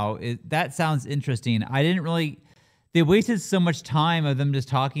now, that sounds interesting. I didn't really... They wasted so much time of them just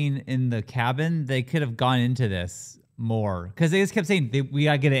talking in the cabin. They could have gone into this more because they just kept saying we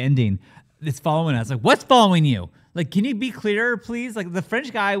gotta get an ending. It's following us. Like, what's following you? Like, can you be clearer, please? Like, the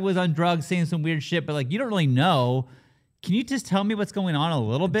French guy was on drugs saying some weird shit, but like, you don't really know. Can you just tell me what's going on a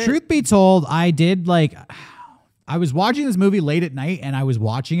little bit? Truth be told, I was watching this movie late at night and I was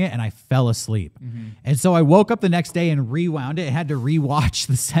watching it and I fell asleep. And so I woke up the next day and rewound it. I had to rewatch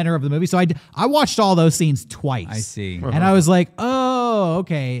the center of the movie. So I watched all those scenes twice. I see. And I was like, oh,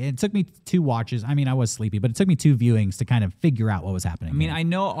 okay. It took me 2 watches. I mean, I was sleepy, but it took me 2 viewings to kind of figure out what was happening. I mean, I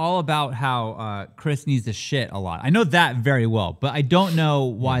know all about how Chris needs to shit a lot. I know that very well, but I don't know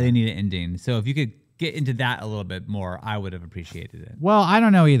why they need an ending. So if you could get into that a little bit more, I would have appreciated it. Well, I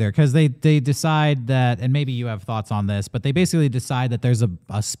don't know either, because they decide that, and maybe you have thoughts on this, but they basically decide that there's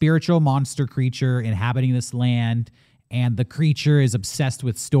a spiritual monster creature inhabiting this land, and the creature is obsessed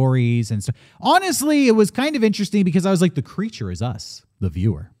with stories. And so, honestly, it was kind of interesting because I was like, the creature is us, the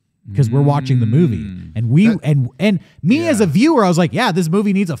viewer. Because we're watching the movie, and me as a viewer, I was like, "Yeah, this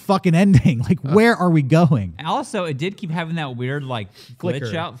movie needs a fucking ending. Like, where are we going?" Also, it did keep having that weird like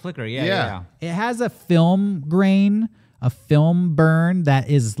flicker. Yeah. It has a film grain, a film burn that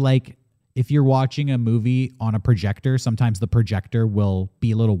is like if you're watching a movie on a projector. Sometimes the projector will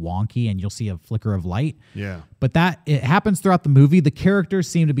be a little wonky, and you'll see a flicker of light. Yeah, but it happens throughout the movie. The characters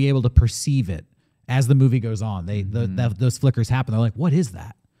seem to be able to perceive it as the movie goes on. Those flickers happen. They're like, "What is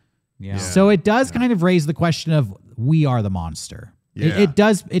that?" Yeah. So it does kind of raise the question of we are the monster. Yeah. It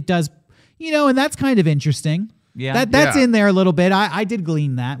does, and that's kind of interesting. Yeah. That's in there a little bit. I did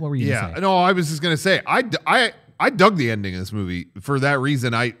glean that. What were you going to say? No, I was just gonna say I dug the ending of this movie for that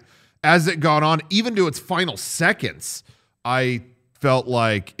reason. As it got on, even to its final seconds, I felt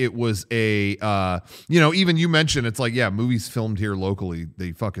like it was a even you mentioned it's like, yeah, movies filmed here locally,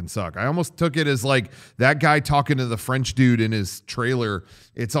 they fucking suck. I almost took it as like that guy talking to the French dude in his trailer.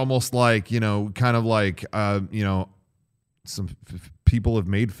 It's almost like, kind of like some people have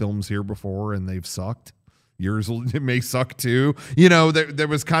made films here before and they've sucked. Yours may suck too. There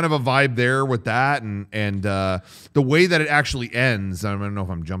was kind of a vibe there with that, and the way that it actually ends. I don't know if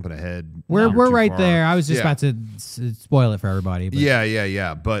I'm jumping ahead. We're right there. I was just about to spoil it for everybody. But.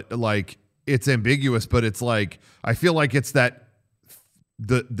 Yeah. But like, it's ambiguous. But it's like, I feel like it's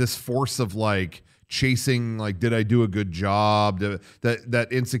this force of like chasing. Like, did I do a good job? That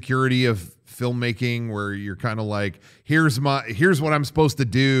insecurity of filmmaking where you're kind of like, here's what I'm supposed to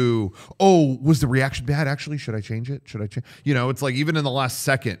do. Oh, was the reaction bad? Actually, should I change it? It's like, even in the last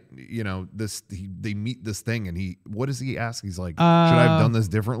second, they meet this thing and what does he ask? He's like, should I have done this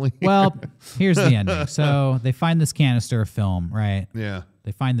differently? Well, here's the ending. So they find this canister of film, right? Yeah.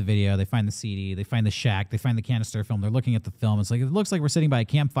 They find the video, they find the CD, they find the shack, they find the canister of film. They're looking at the film. It's like, it looks like we're sitting by a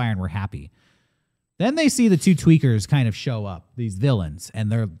campfire and we're happy. Then they see the 2 tweakers kind of show up, these villains,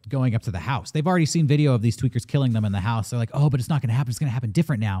 and they're going up to the house. They've already seen video of these tweakers killing them in the house. They're like, oh, but it's not going to happen. It's going to happen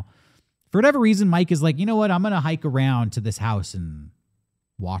different now. For whatever reason, Mike is like, you know what? I'm going to hike around to this house and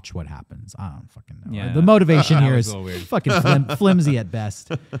watch what happens. I don't fucking know. Yeah, the motivation here was is a little weird. fucking flimsy at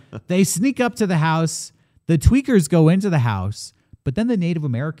best. They sneak up to the house. The tweakers go into the house, but then the Native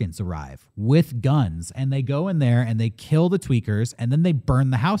Americans arrive with guns, and they go in there and they kill the tweakers, and then they burn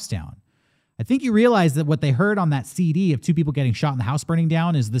the house down. I think you realize that what they heard on that CD of 2 people getting shot and the house burning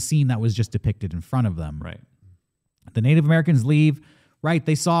down is the scene that was just depicted in front of them. Right. The Native Americans leave. Right.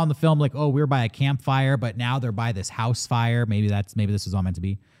 They saw in the film like, oh, we were by a campfire, but now they're by this house fire. Maybe this was all meant to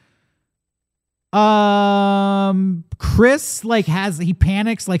be. Chris he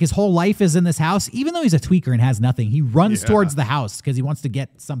panics, like his whole life is in this house, even though he's a tweaker and has nothing. He runs towards the house because he wants to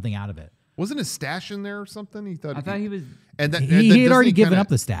get something out of it. Wasn't his stash in there or something? I thought he was. And he had already given up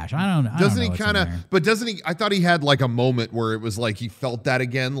the stash. I don't know. Doesn't he kind of? But doesn't he? I thought he had like a moment where it was like he felt that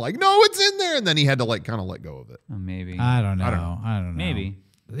again, like, no, it's in there, and then he had to like kind of let go of it. Oh, maybe. I don't know. Maybe.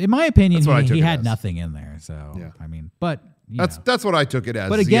 In my opinion, he had as. Nothing in there. So yeah. I mean, but that's what I took it as.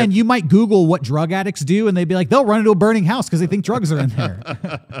 But again, you might Google what drug addicts do, and they'd be like, they'll run into a burning house because they think drugs are in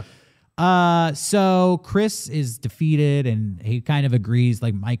there. So Chris is defeated, and he kind of agrees.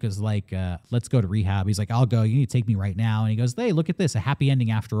 Like Mike is like, let's go to rehab. He's like, I'll go. You need to take me right now. And he goes, hey, look at this, a happy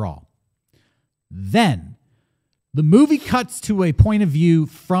ending after all. Then the movie cuts to a point of view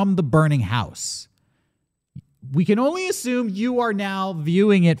from the burning house. We can only assume you are now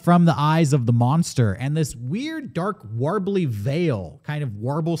viewing it from the eyes of the monster, and this weird, dark, warbly veil kind of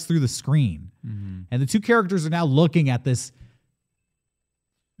warbles through the screen. Mm-hmm. And the 2 characters are now looking at this.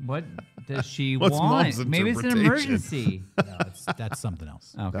 What does she What's want? Mom's Maybe it's an emergency. No, that's something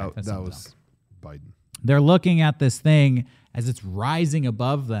else. Okay, that was Biden. They're looking at this thing as it's rising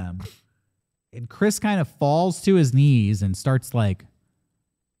above them. And Chris kind of falls to his knees and starts like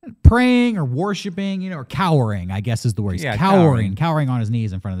praying or worshiping, or cowering, I guess is the word. He's cowering on his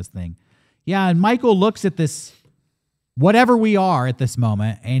knees in front of this thing. Yeah, and Michael looks at this whatever we are at this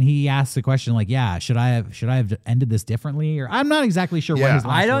moment, and he asks the question like, "Yeah, should I have ended this differently?" Or I'm not exactly sure what his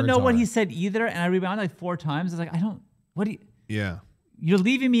last I don't know words what are. he said either, and I rebounded like 4 times. I was like, I don't. What do you? Yeah. You're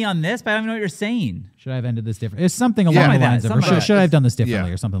leaving me on this, but I don't even know what you're saying. Should I have ended this different? It's something along the lines of, or should I have done this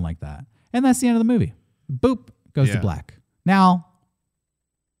differently, or something like that. And that's the end of the movie. Boop, goes to black. Now,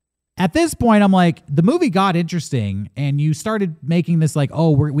 at this point, I'm like, the movie got interesting, and you started making this like, oh,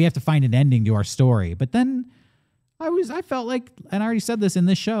 we have to find an ending to our story. But then I felt like, and I already said this in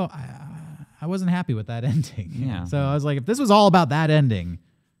this show, I wasn't happy with that ending. Yeah. So I was like, if this was all about that ending,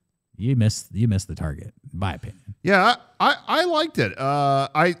 you missed the target, in my opinion. Yeah, I liked it.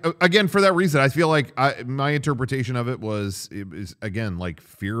 I again, for that reason, I feel like my interpretation of it is again like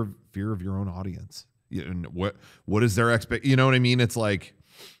fear of your own audience. What is their expect? You know what I mean? It's like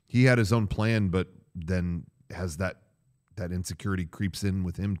he had his own plan, but then has that insecurity creeps in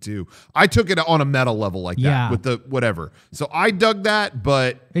with him too. I took it on a meta level like that with the whatever. So I dug that,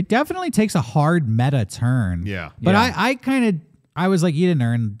 but it definitely takes a hard meta turn. Yeah, but I was like, you didn't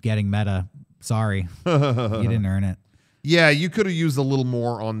earn getting meta. Sorry, you didn't earn it. Yeah, you could have used a little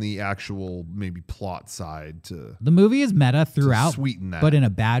more on the actual maybe plot side to. The movie is meta throughout, sweeten that, but in a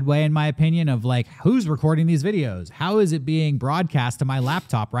bad way, in my opinion. Of like, who's recording these videos? How is it being broadcast to my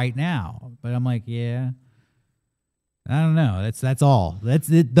laptop right now? But I'm like, yeah, I don't know. That's all. That's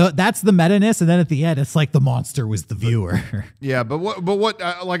it. That's the meta-ness, and then at the end, it's like the monster was the viewer. Yeah, but what?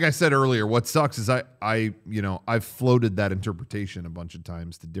 Like I said earlier, what sucks is I've floated that interpretation a bunch of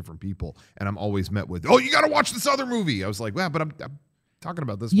times to different people, and I'm always met with, "Oh, you got to watch this other movie." I was like, "Well, but I'm talking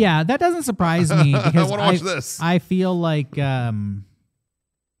about this." Yeah, that doesn't surprise me because I want to watch this. I feel like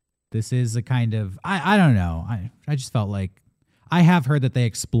this is a kind of I don't know. I just felt like I have heard that they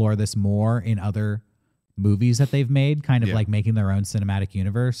explore this more in other movies that they've made, kind of like making their own cinematic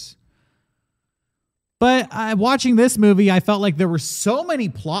universe. But watching this movie, I felt like there were so many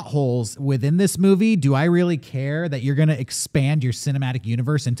plot holes within this movie. Do I really care that you're going to expand your cinematic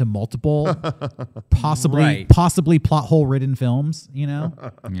universe into multiple possibly plot hole ridden films, you know?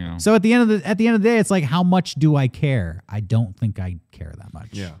 Yeah. So at the end of the day, it's like, how much do I care? I don't think I care that much.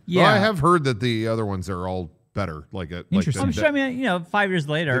 Yeah. Well, I have heard that the other ones are all better. Interesting. I'm sure. I mean, 5 years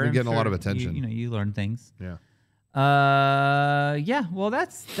later, they've been getting a lot of attention. You learn things. Yeah. Yeah. Well,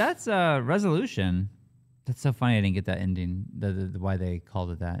 that's a resolution. That's so funny. I didn't get that ending. The why they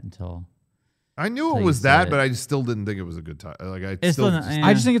called it that until. I knew it was that, but I still didn't think it was a good title. Like I just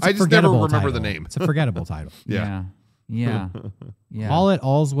think it's a forgettable never remember title. the name. It's a forgettable title. Yeah. Call it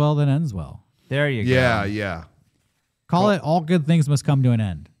All's Well That Ends Well. There you go. Yeah. Call it All Good Things Must Come to an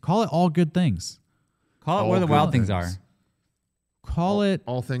End. Call it All Good Things. Call it Where the Wild Things Are. Call it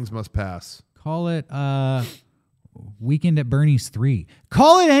All Things Must Pass. Call it Weekend at Bernie's 3.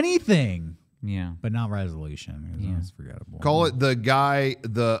 Call it anything. Yeah. But not resolution. It's forgettable. Call it the guy,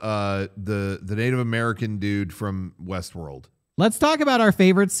 the Native American dude from Westworld. Let's talk about our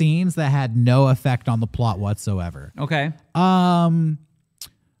favorite scenes that had no effect on the plot whatsoever. Okay.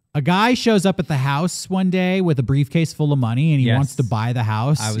 A guy shows up at the house one day with a briefcase full of money, and he wants to buy the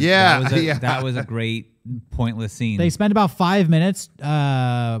house. That was a great pointless scene. They spend about 5 minutes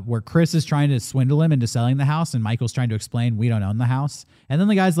where Chris is trying to swindle him into selling the house, and Michael's trying to explain we don't own the house. And then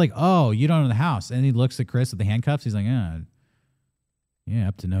the guy's like, "Oh, you don't own the house," and he looks at Chris with the handcuffs. He's like, "Yeah,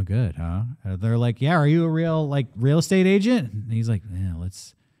 up to no good, huh?" They're like, "Yeah, are you a real estate agent?" And he's like, "Yeah, how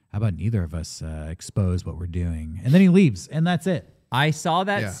about neither of us expose what we're doing?" And then he leaves, and that's it. I saw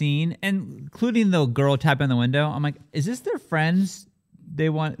that scene, and including the girl tapping on the window. I'm like, is this their friends?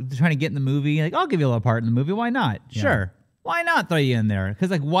 They're trying to get in the movie. Like, I'll give you a little part in the movie. Why not? Yeah. Sure. Why not throw you in there?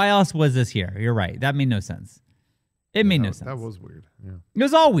 Because why else was this here? You're right. That made no sense. It made no sense. That was weird. Yeah. It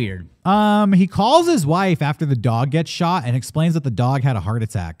was all weird. He calls his wife after the dog gets shot and explains that the dog had a heart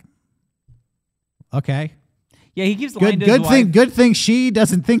attack. Okay. Yeah, he keeps lying to his wife. Good thing she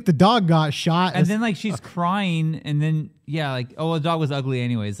doesn't think the dog got shot. And then she's crying, and then the dog was ugly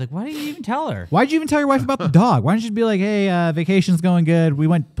anyways. Like, why didn't you even tell her? Why'd you even tell your wife about the dog? Why don't you just be like, hey, vacation's going good. We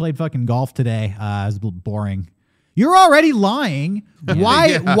played fucking golf today. It was boring. You're already lying.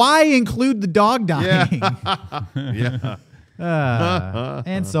 Yeah. Why include the dog dying? Yeah.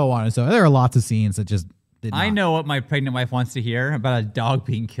 And so on and so on. There are lots of scenes that just did not. I know what my pregnant wife wants to hear about a dog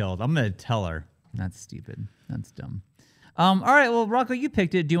being killed. I'm going to tell her. That's stupid. That's dumb. All right. Well, Rocco, you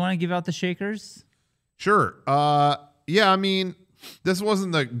picked it. Do you want to give out the shakers? Sure. Yeah, I mean, this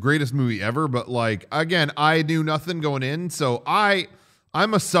wasn't the greatest movie ever, but again, I knew nothing going in. So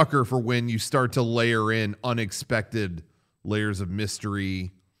I'm a sucker for when you start to layer in unexpected layers of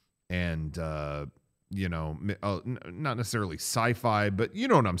mystery and you know, not necessarily sci-fi, but you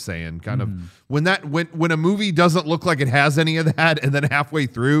know what I'm saying. Kind of when a movie doesn't look like it has any of that, and then halfway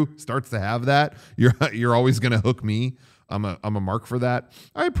through starts to have that, you're always going to hook me. I'm a mark for that.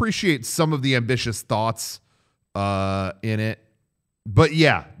 I appreciate some of the ambitious thoughts in it, but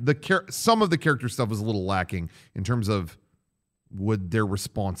yeah, some of the character stuff was a little lacking in terms of would their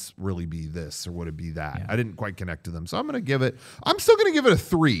response really be this or would it be that? Yeah. I didn't quite connect to them. So I'm still going to give it a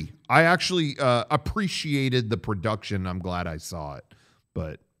 3. I actually appreciated the production. I'm glad I saw it,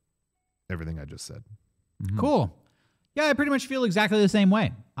 but everything I just said. Cool. Yeah, I pretty much feel exactly the same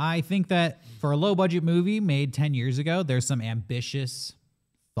way. I think that for a low budget movie made 10 years ago, there's some ambitious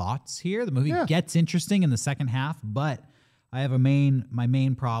thoughts here. The movie gets interesting in the second half, but I have my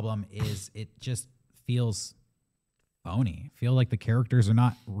main problem is it just feels phony. I feel like the characters are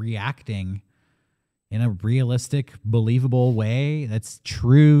not reacting in a realistic, believable way that's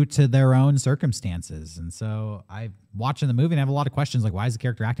true to their own circumstances. And so I'm watching the movie and I have a lot of questions like, why is the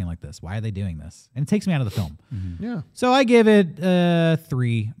character acting like this? Why are they doing this? And it takes me out of the film. Yeah. So I give it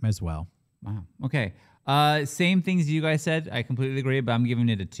 3 as well. Wow. Okay. Same things you guys said. I completely agree, but I'm giving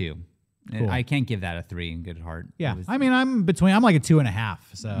it a 2. Cool. I can't give that a 3 in good heart. Yeah. I mean, I'm like a 2.5.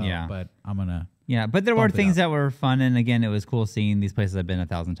 So, yeah. But I'm going to. Yeah, but there were things that were fun, and again, it was cool seeing these places I've been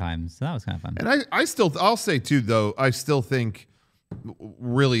 1,000 times, so that was kind of fun. And I'll say too, though, I still think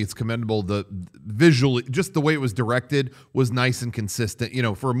really it's commendable. The visually, just the way it was directed was nice and consistent. You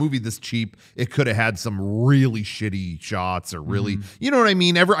know, for a movie this cheap, it could have had some really shitty shots or really, you know what I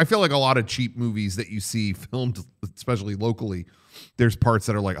mean? I feel like a lot of cheap movies that you see filmed, especially locally, there's parts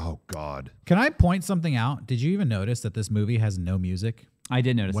that are like, oh God. Can I point something out? Did you even notice that this movie has no music? I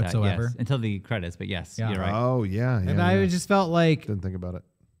did notice whatsoever. that, yes, until the credits, but yes, you're right. Oh, yeah. And I just felt like... Didn't think about it.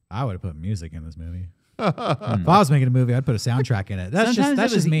 I would have put music in this movie. If I was making a movie, I'd put a soundtrack in it. That's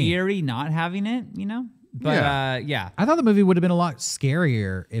just me. Eerie not having it, you know? But, yeah. I thought the movie would have been a lot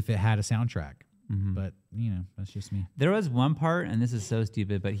scarier if it had a soundtrack. But, you know, that's just me. There was one part, and this is so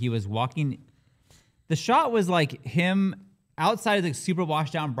stupid, but he was walking... The shot was like him... Outside is like super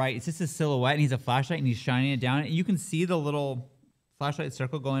washed down bright. It's just a silhouette, and he's a flashlight, and he's shining it down. And you can see the little flashlight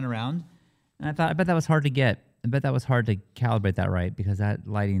circle going around. And I bet that was hard to get. I bet that was hard to calibrate that right because that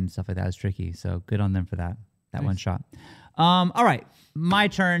lighting and stuff like that is tricky. So good on them for that nice. One shot. All right, my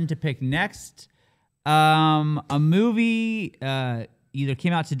turn to pick next. A movie either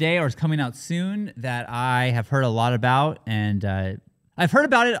came out today or is coming out soon that I have heard a lot about, and I've heard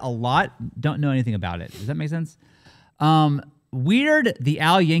about it a lot. Don't know anything about it. Does that make sense? Weird, the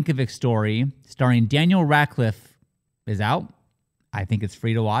Al Yankovic story, starring Daniel Radcliffe, is out. I think it's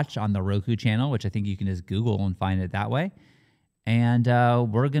free to watch on the Roku channel, which I think you can just Google and find it that way. And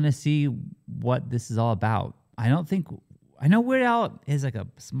we're going to see what this is all about. I know Weird Al is like a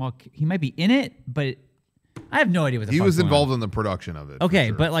small, he might be in it, but I have no idea what the fuck's He was going involved on. in the production of it. Okay,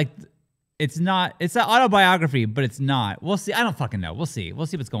 sure. but like, it's an autobiography, but it's not. We'll see. I don't fucking know. We'll see. We'll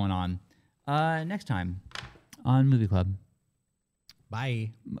see what's going on next time on Movie Club.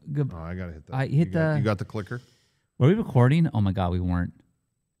 Bye. Oh, I gotta hit that. You got the clicker? Were we recording? Oh my God, we weren't.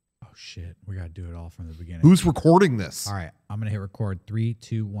 Oh shit. We gotta do it all from the beginning. Who's recording this? All right. I'm gonna hit record. 3,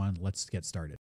 2, 1. Let's get started.